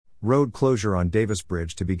Road closure on Davis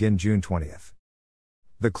Bridge to begin June 20th.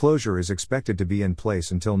 The closure is expected to be in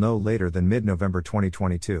place until no later than mid-November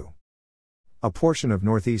 2022. A portion of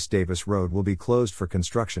Northeast Davis Road will be closed for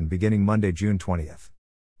construction beginning Monday, June 20th.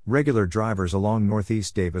 Regular drivers along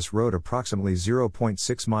Northeast Davis Road approximately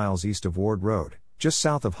 0.6 miles east of Ward Road, just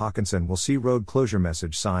south of Hawkinson, will see road closure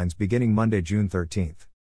message signs beginning Monday, June 13th.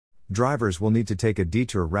 Drivers will need to take a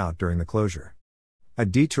detour route during the closure. A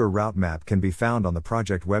detour route map can be found on the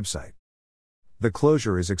project website. The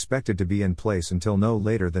closure is expected to be in place until no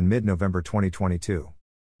later than mid-November 2022.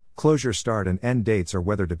 Closure start and end dates are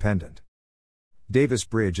weather dependent. Davis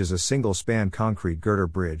Bridge is a single-span concrete girder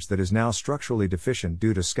bridge that is now structurally deficient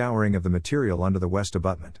due to scouring of the material under the west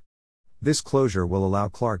abutment. This closure will allow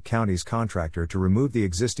Clark County's contractor to remove the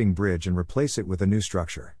existing bridge and replace it with a new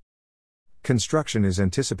structure. Construction is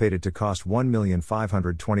anticipated to cost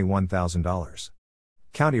 $1,521,000.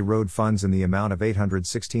 County road funds in the amount of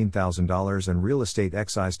 $816,000 and real estate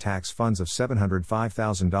excise tax funds of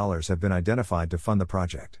 $705,000 have been identified to fund the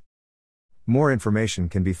project. More information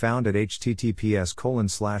can be found at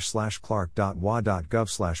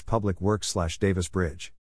https://clark.wa.gov/publicworks/Davis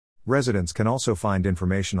Bridge. Residents can also find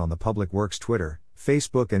information on the Public Works Twitter,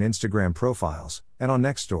 Facebook and Instagram profiles, and on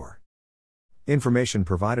Nextdoor. Information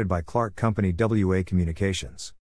provided by Clark Company WA Communications.